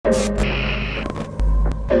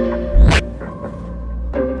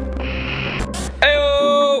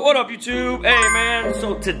up, YouTube? Hey, man.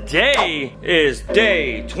 So today is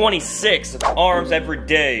day 26 of arms every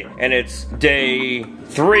day, and it's day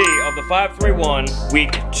 3 of the 531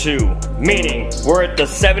 week 2. Meaning, we're at the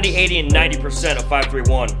 70, 80, and 90% of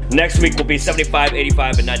 531. Next week will be 75,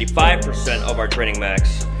 85, and 95% of our training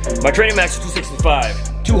max. My training max is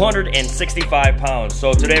 265 pounds.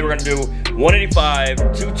 So today we're gonna do 185,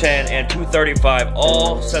 210, and 235,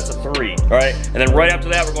 all sets of 3. All right, and then right after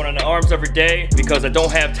that, we're going into arms every day because I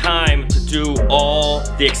don't have time to do all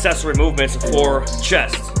the accessory movements for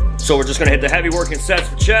chest. So we're just gonna hit the heavy working sets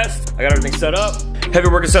for chest. I got everything set up. Heavy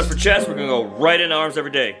working sets for chest. We're gonna go right into arms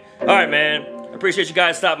every day. All right, man. I appreciate you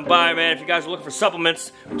guys stopping by, man. If you guys are looking for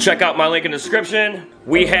supplements, check out my link in the description.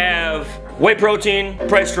 We have whey protein,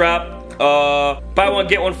 price drop. Buy one,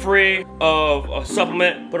 get one free of a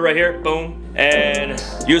supplement. Put it right here, boom. And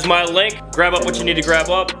use my link, grab up what you need to grab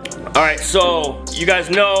up. All right, so you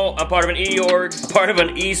guys know I'm part of an e-org, part of an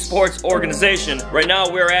esports organization. Right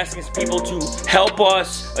now, we're asking people to help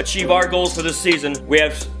us achieve our goals for this season. We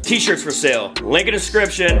have t-shirts for sale. Link in the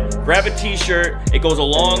description, grab a t-shirt. It goes a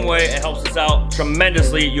long way, it helps us out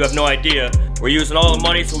tremendously. You have no idea. We're using all the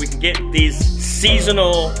money so we can get these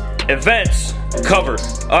seasonal events covered.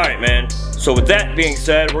 All right, man. So with that being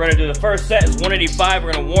said, we're gonna do the first set is 185.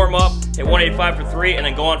 We're gonna warm up, hit 185 for 3, and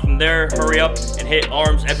then go on from there, hurry up, and hit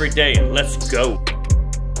arms every day. Let's go.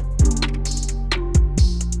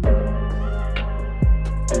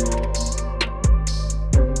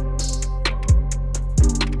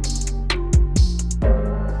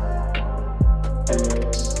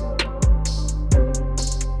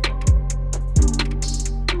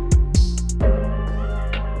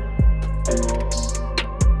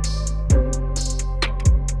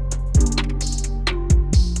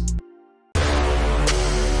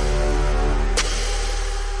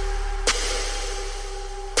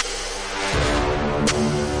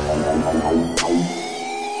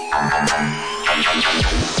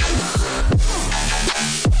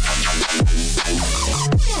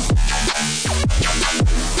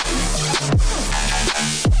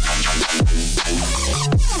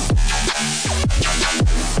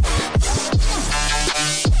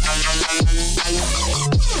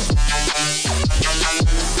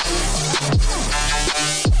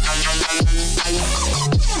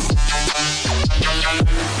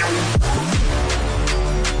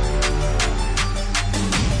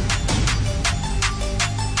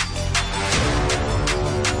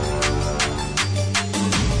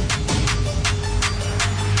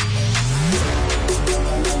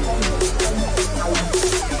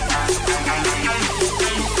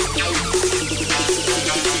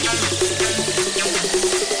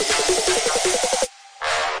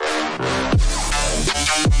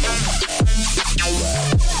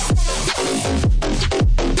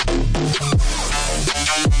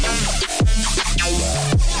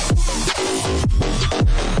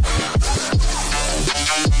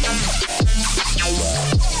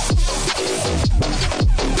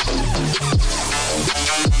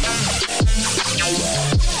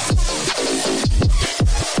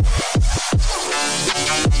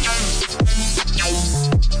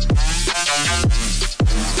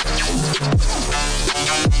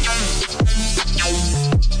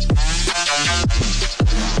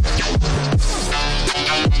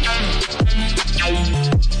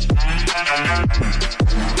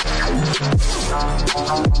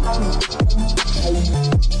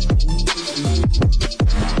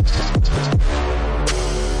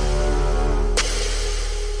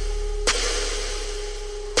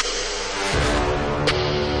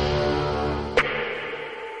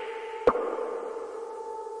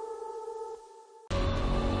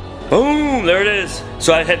 Boom, there it is.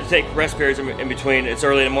 So I had to take rest periods in between. It's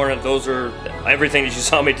early in the morning. Those are everything that you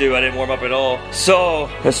saw me do. I didn't warm up at all. So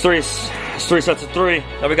that's three sets of 3.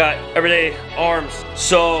 Now we got everyday arms.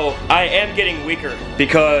 So I am getting weaker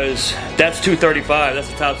because that's 235. That's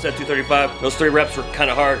the top set, 235. Those 3 reps were kind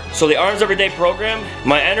of hard. So the arms everyday program,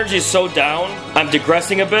 my energy is so down. I'm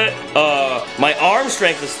digressing a bit. My arm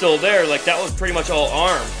strength is still there. Like that was pretty much all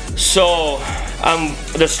arm. So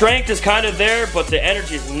the strength is kind of there, but the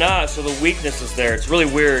energy is not, so the weakness is there. It's really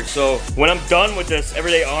weird. So when I'm done with this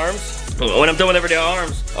everyday arms, I'll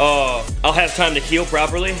have time to heal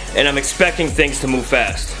properly, and I'm expecting things to move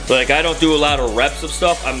fast. Like I don't do a lot of reps of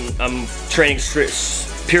stuff. I'm training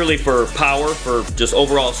purely for power, for just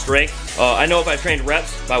overall strength. I know if I trained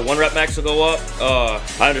reps, my 1 rep max will go up.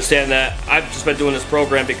 I understand that. I've just been doing this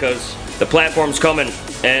program because the platform's coming,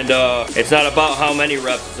 and it's not about how many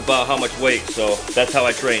reps, it's about how much weight, so that's how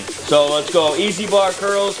I train. So let's go, easy bar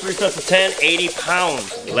curls, 3 sets of 10, 80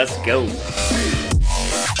 pounds. Let's go.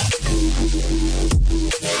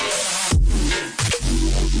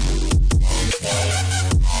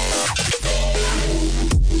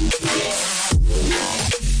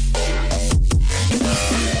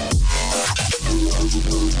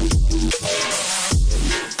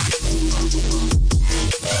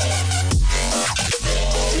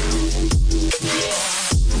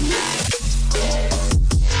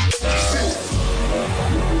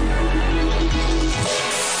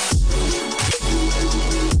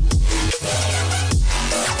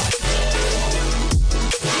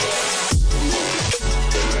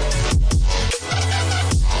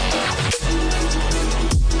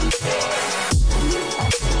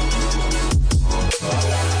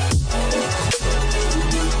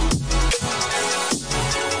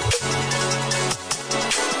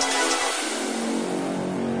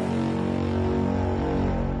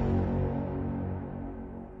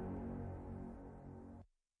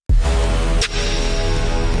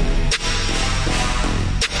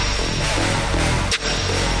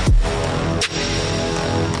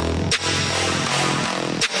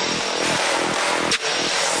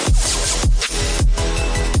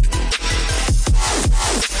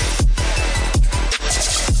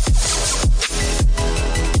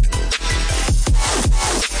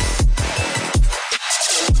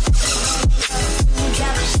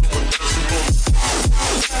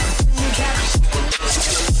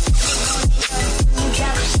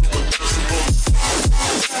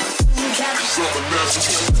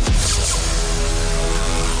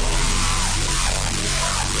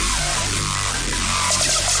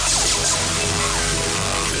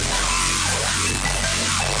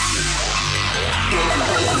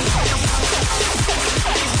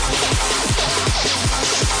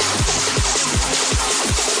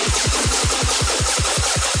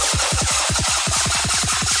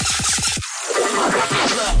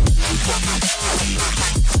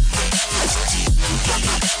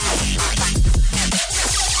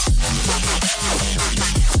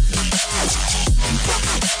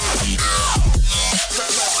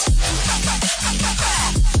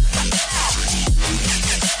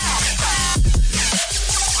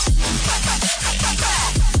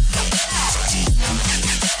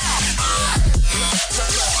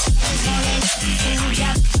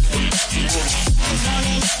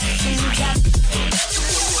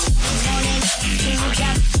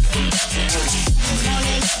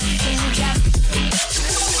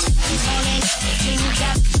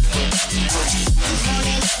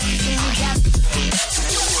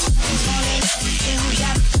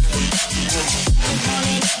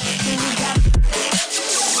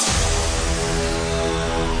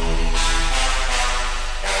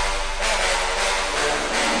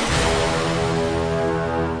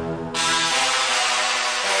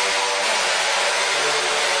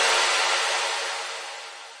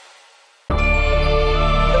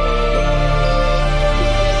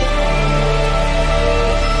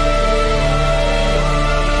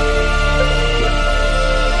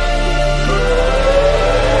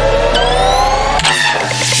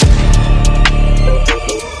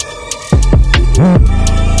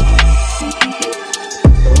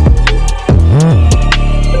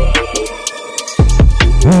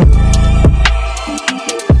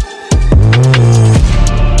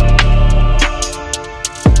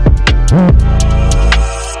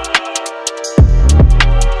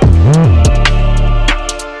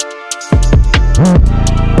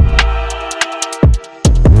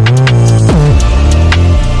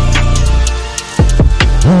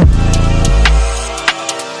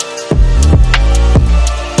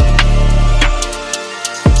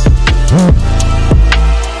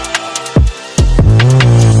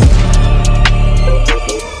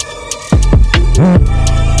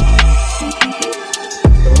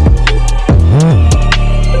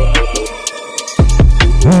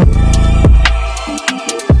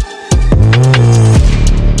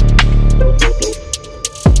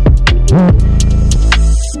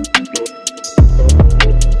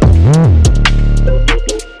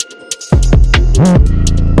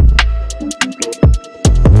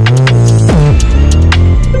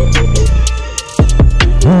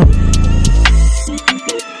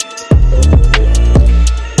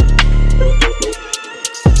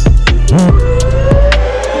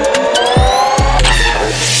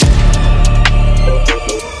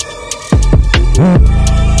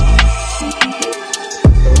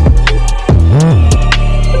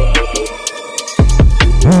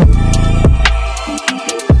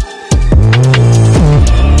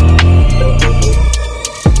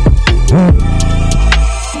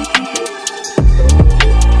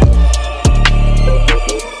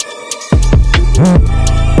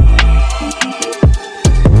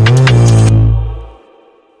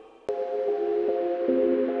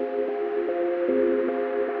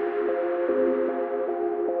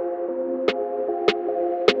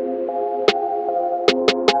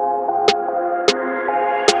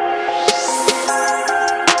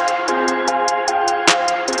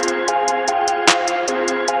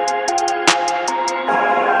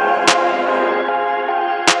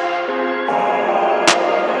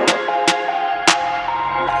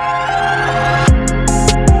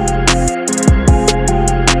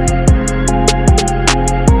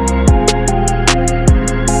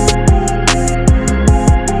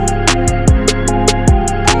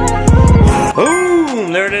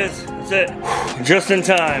 Just in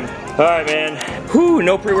time. All right, man. Whew,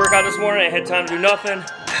 no pre-workout this morning. I had time to do nothing.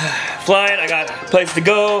 Flying, I got a place to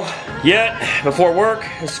go yet before work.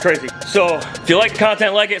 This is crazy. So, if you like the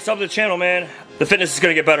content, like it, sub to the channel, man. The fitness is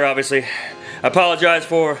gonna get better, obviously. I apologize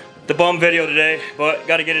for the bum video today, but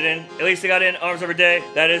gotta get it in. At least I got in arms every day.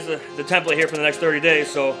 That is the template here for the next 30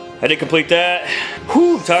 days, so I did complete that.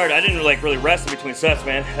 Whew, I'm tired. I didn't like really rest in between sets,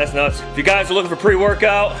 man. That's nuts. If you guys are looking for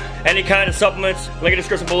pre-workout, any kind of supplements, link in the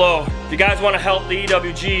description below. If you guys want to help the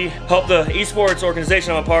EWG, help the esports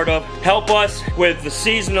organization I'm a part of, help us with the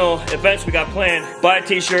seasonal events we got planned, buy a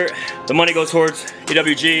t-shirt. The money goes towards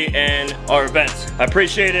EWG and our events. I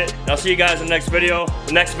appreciate it. I'll see you guys in the next video.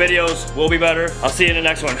 The next videos will be better. I'll see you in the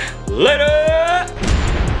next one. Later!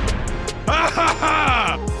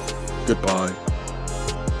 Goodbye.